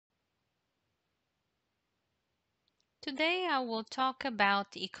Today I will talk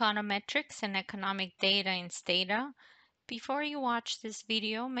about econometrics and economic data in Stata. Before you watch this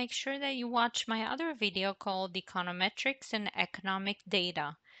video, make sure that you watch my other video called Econometrics and Economic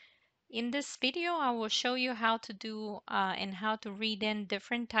Data. In this video, I will show you how to do and how to read in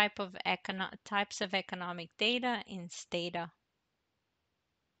different types of economic data in Stata.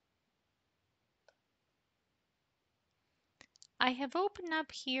 I have opened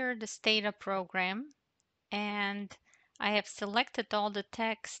up here the Stata program and I have selected all the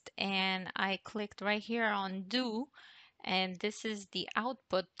text and I clicked right here on do, and this is the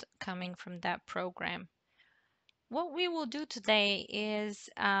output coming from that program. What we will do today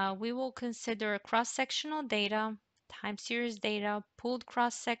is we will consider cross-sectional data, time series data, pooled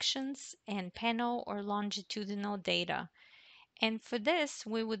cross-sections, and panel or longitudinal data. And for this,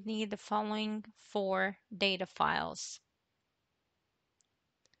 we would need the following 4 data files.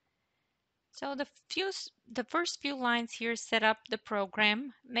 So the first few lines here set up the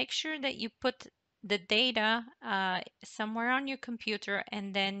program. Make sure that you put the data somewhere on your computer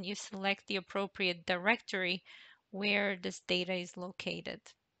and then you select the appropriate directory where this data is located.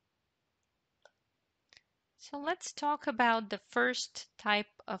 So let's talk about the first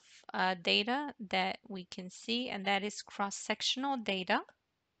type of data that we can see, and that is cross-sectional data.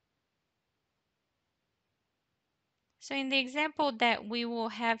 So in the example that we will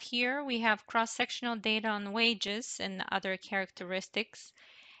have here, we have cross-sectional data on wages and other characteristics.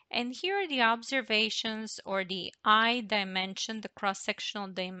 And here are the observations, or the I dimension, the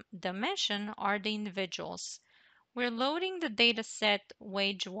cross-sectional dimension are the individuals. We're loading the data set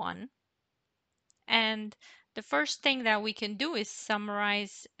wage 1. And the first thing that we can do is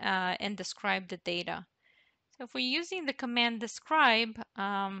summarize and describe the data. So if we're using the command describe,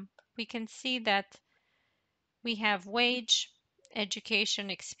 we can see that we have wage,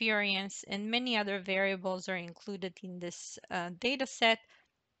 education, experience, and many other variables are included in this data set.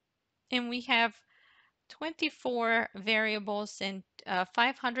 And we have 24 variables and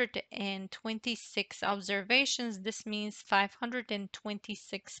 526 observations. This means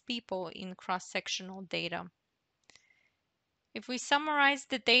 526 people in cross-sectional data. If we summarize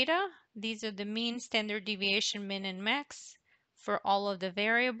the data, these are the mean, standard deviation, min, and max for all of the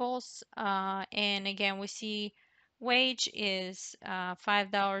variables. And again, we see wage is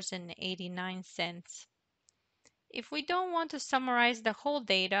 $5.89. If we don't want to summarize the whole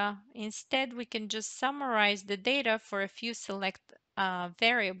data, instead we can just summarize the data for a few select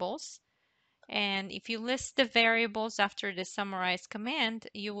variables. And if you list the variables after the summarize command,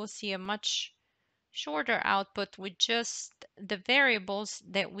 you will see a much shorter output with just the variables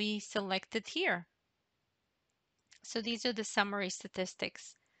that we selected here. So these are the summary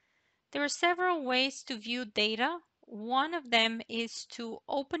statistics. There are several ways to view data. One of them is to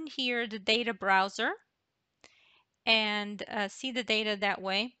open here the data browser and see the data that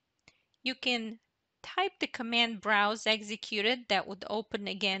way. You can type the command browse executed. That would open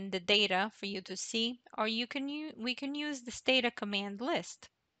again the data for you to see, or we can use the Stata command list.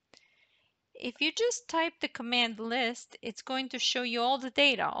 If you just type the command list, it's going to show you all the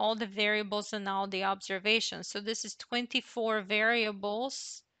data, all the variables and all the observations. So this is 24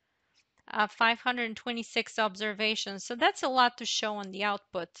 variables, 526 observations. So that's a lot to show on the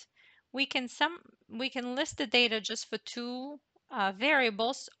output. We can list the data just for 2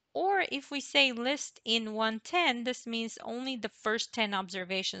 variables, or if we say list in 110, this means only the first 10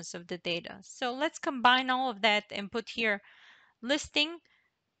 observations of the data. So let's combine all of that and put here listing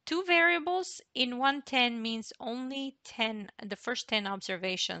 2 variables in 110 means only the first 10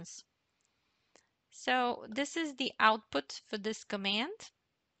 observations. So this is the output for this command.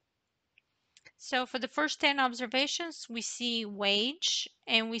 So for the first 10 observations, we see wage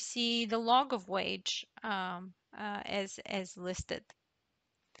and we see the log of wage as listed.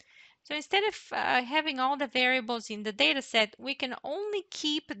 So instead of having all the variables in the data set, we can only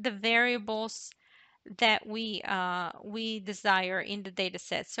keep the variables that we desire in the data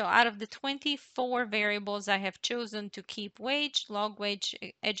set. So out of the 24 variables, I have chosen to keep wage, log wage,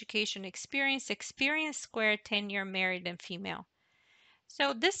 education, experience, experience squared, tenure, married, and female.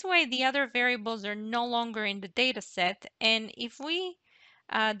 So this way, the other variables are no longer in the data set. And if we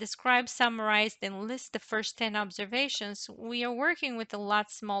describe, summarize, and list the first 10 observations, we are working with a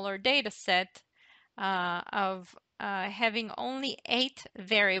lot smaller data set of having only 8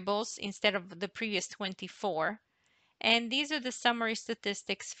 variables instead of the previous 24. And these are the summary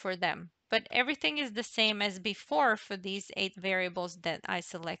statistics for them. But everything is the same as before for these 8 variables that I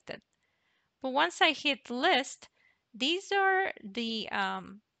selected. But once I hit list, these are the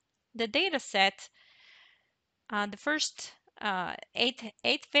data set, the first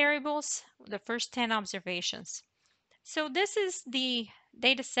eight variables, the first 10 observations. So this is the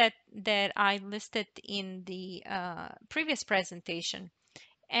data set that I listed in the previous presentation.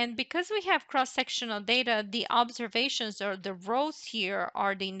 And because we have cross-sectional data, the observations or the rows here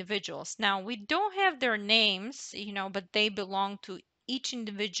are the individuals. Now, we don't have their names, but they belong to each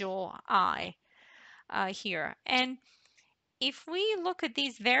individual eye here. And if we look at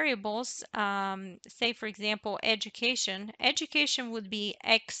these variables, say for example, education would be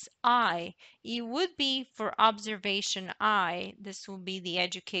xi. It would be for observation I. This will be the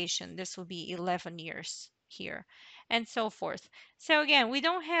education. This will be 11 years here, and so forth. So again, we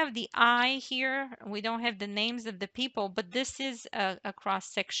don't have the I here. We don't have the names of the people, but this is a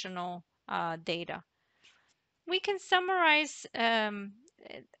cross-sectional data. We can summarize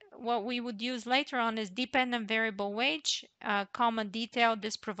what we would use later on is dependent variable wage, common detail.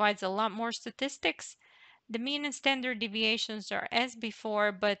 This provides a lot more statistics. The mean and standard deviations are as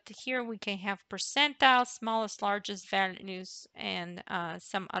before, but here we can have percentile, smallest, largest values, and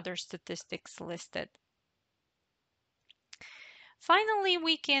some other statistics listed. Finally,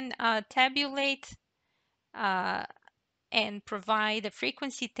 we can tabulate and provide a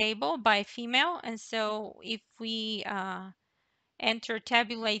frequency table by female. And so if we enter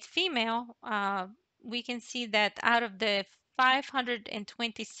tabulate female, we can see that out of the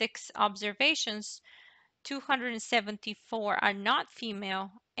 526 observations, 274 are not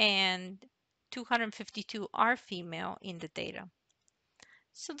female and 252 are female in the data.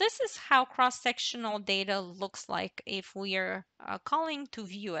 So this is how cross-sectional data looks like if we are calling to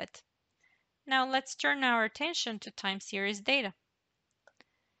view it. Now let's turn our attention to time series data.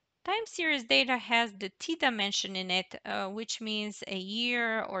 Time series data has the t dimension in it, which means a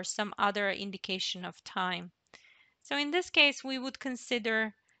year or some other indication of time. So in this case, we would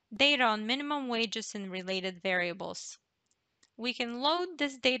consider data on minimum wages and related variables. We can load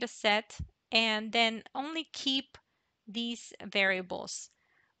this data set and then only keep these variables.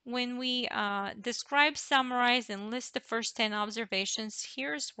 When we describe, summarize, and list the first 10 observations,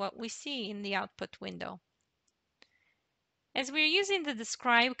 here's what we see in the output window. As we're using the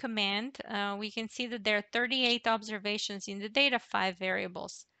describe command, we can see that there are 38 observations in the data, 5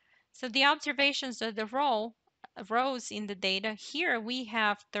 variables. So the observations are the rows in the data. Here we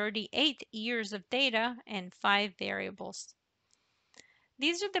have 38 years of data and 5 variables.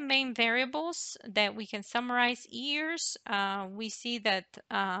 These are the main variables that we can summarize. Years, we see that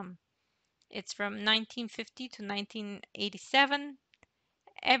it's from 1950 to 1987.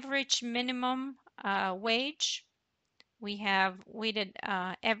 Average minimum wage. We have weighted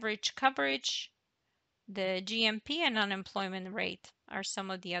average coverage, the GMP, and unemployment rate are some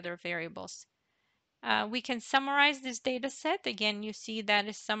of the other variables. We can summarize this data set. Again, you see that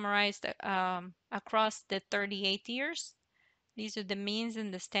is summarized across the 38 years. These are the means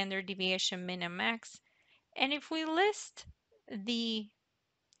and the standard deviation min and max. And if we list the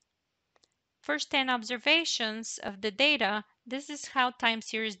first 10 observations of the data, this is how time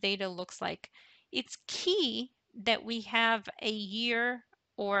series data looks like. It's key that we have a year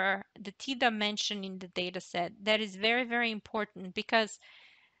or the t dimension in the data set. That is very, very important because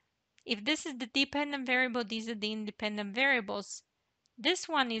if this is the dependent variable, these are the independent variables. This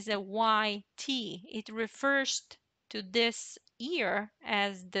one is a YT. It refers to this year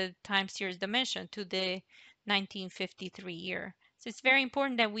as the time series dimension, to the 1953 year. So it's very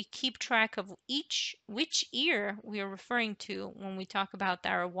important that we keep track of which year we are referring to when we talk about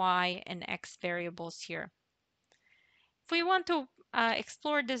our Y and X variables here. If we want to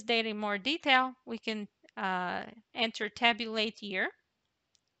explore this data in more detail, we can enter tabulate year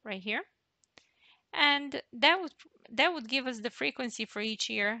right here. And that would give us the frequency for each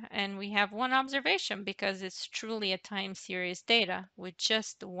year, and we have one observation because it's truly a time series data with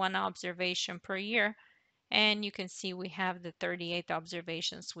just one observation per year. And you can see we have the 38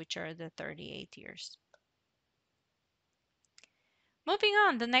 observations, which are the 38 years. Moving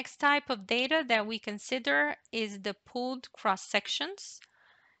on, the next type of data that we consider is the pooled cross sections.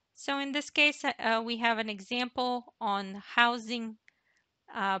 So in this case, we have an example on housing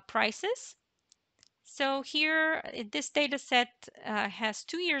prices. So here, this data set has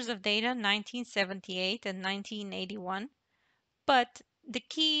 2 years of data, 1978 and 1981. But the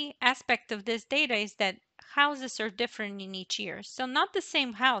key aspect of this data is that houses are different in each year. So not the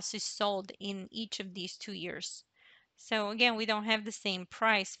same house is sold in each of these 2 years. So again, we don't have the same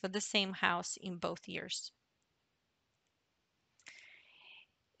price for the same house in both years.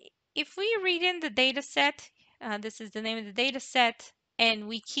 If we read in the data set, this is the name of the data set, and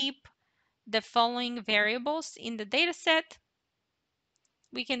we keep the following variables in the data set,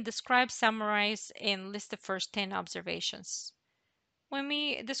 we can describe, summarize, and list the first 10 observations. When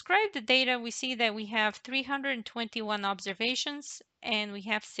we describe the data, we see that we have 321 observations and we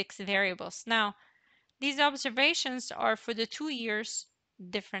have 6 variables. Now, these observations are for the 2 years,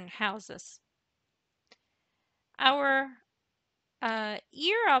 different houses. Our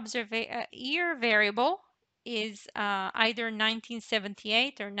year variable is either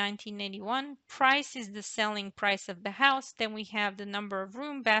 1978 or 1981. Price is the selling price of the house. Then we have the number of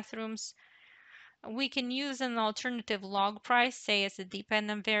bathrooms. We can use an alternative log price, say as a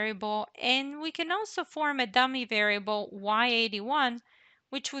dependent variable, and we can also form a dummy variable y81,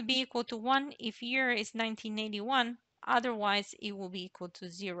 which would be equal to 1 if year is 1981. Otherwise, it will be equal to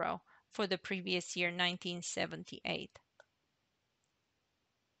 0 for the previous year, 1978.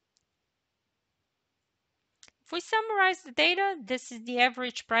 If we summarize the data, this is the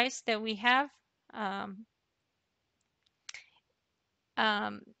average price that we have. Um,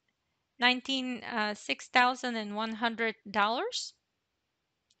 um, $6,100.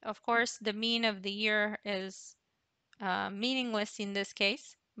 Of course, the mean of the year is meaningless in this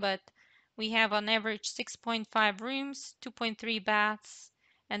case, but we have on average 6.5 rooms, 2.3 baths,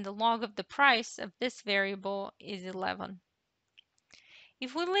 and the log of the price of this variable is 11.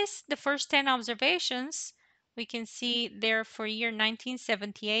 If we list the first 10 observations, we can see there for year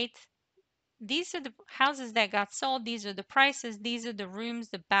 1978, these are the houses that got sold, these are the prices, these are the rooms,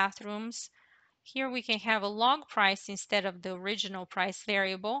 the bathrooms. Here we can have a log price instead of the original price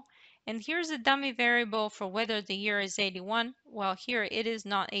variable. And here's a dummy variable for whether the year is 81. Well, here it is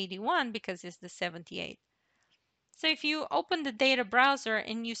not 81 because it's the 78. So if you open the data browser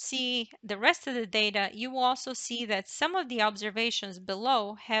and you see the rest of the data, you will also see that some of the observations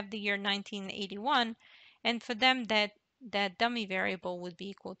below have the year 1981, and for them that dummy variable would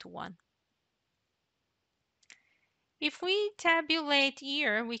be equal to 1. If we tabulate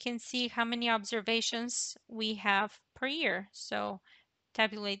year, we can see how many observations we have per year. So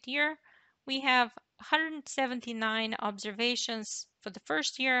tabulate year, we have 179 observations for the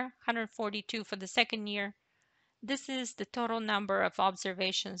first year, 142 for the second year. This is the total number of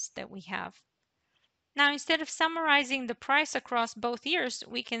observations that we have. Now, instead of summarizing the price across both years,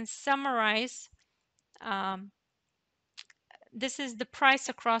 we can summarize this is the price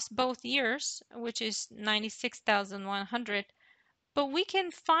across both years, which is 96,100. But we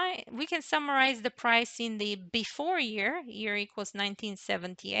can summarize the price in the before year equals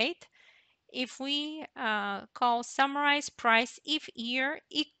 1978. If we call summarize price if year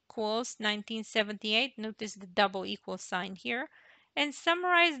equals 1978, notice the double equal sign here, and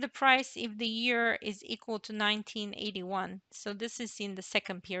summarize the price if the year is equal to 1981. So this is in the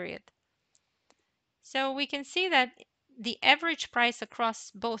second period. So we can see that the average price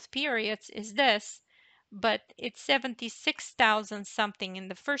across both periods is this, but it's 76,000 something in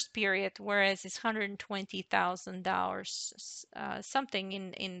the first period, whereas it's $120,000 something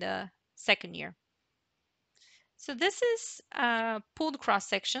in the second year. So this is pooled cross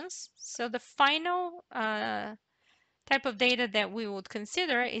sections. So the final type of data that we would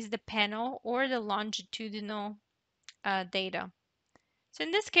consider is the panel or the longitudinal data. So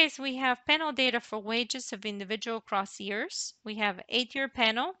in this case, we have panel data for wages of individual across years. We have 8-year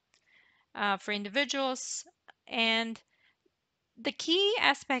panel for individuals. And the key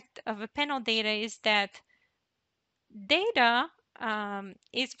aspect of a panel data is that data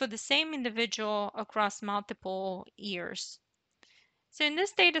is for the same individual across multiple years. So in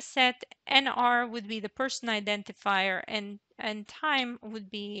this data set, NR would be the person identifier and time would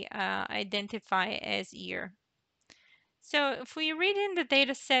be identified as year. So if we read in the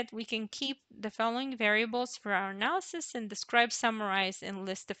data set, we can keep the following variables for our analysis and describe, summarize, and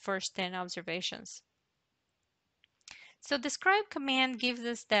list the first 10 observations. So describe command gives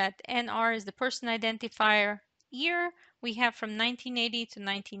us that NR is the person identifier. Year we have from 1980 to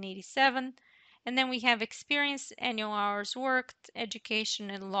 1987. And then we have experience, annual hours worked,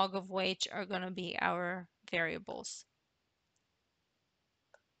 education, and log of wage are going to be our variables.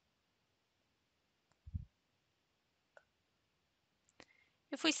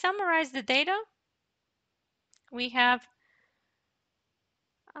 If we summarize the data, we have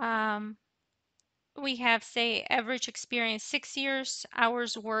say average experience 6 years,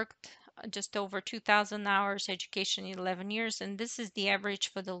 hours worked just over 2,000 hours, education 11 years, and this is the average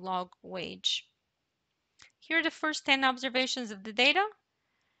for the log wage. Here are the first 10 observations of the data.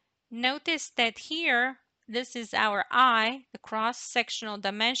 Notice that here, this is our I, the cross-sectional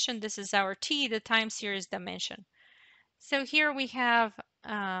dimension. This is our T, the time series dimension. So here we have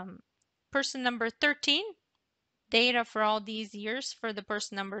person number 13, data for all these years for the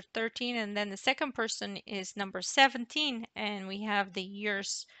person number 13, and then the second person is number 17, and we have the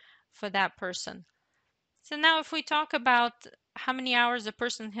years for that person. So now if we talk about how many hours a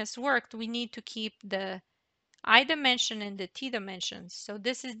person has worked, we need to keep the I dimension and the T dimensions. So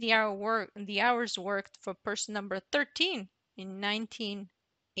this is the hours worked for person number 13 in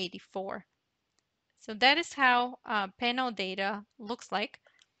 1984. So that is how panel data looks like.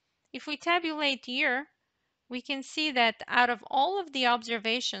 If we tabulate year, we can see that out of all of the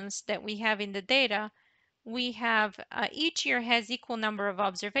observations that we have in the data, we have each year has equal number of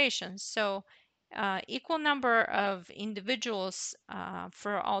observations. So equal number of individuals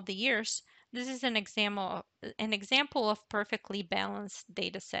for all the years. This is an example of perfectly balanced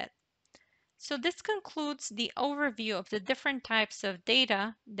data set. So this concludes the overview of the different types of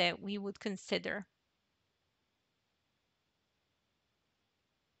data that we would consider.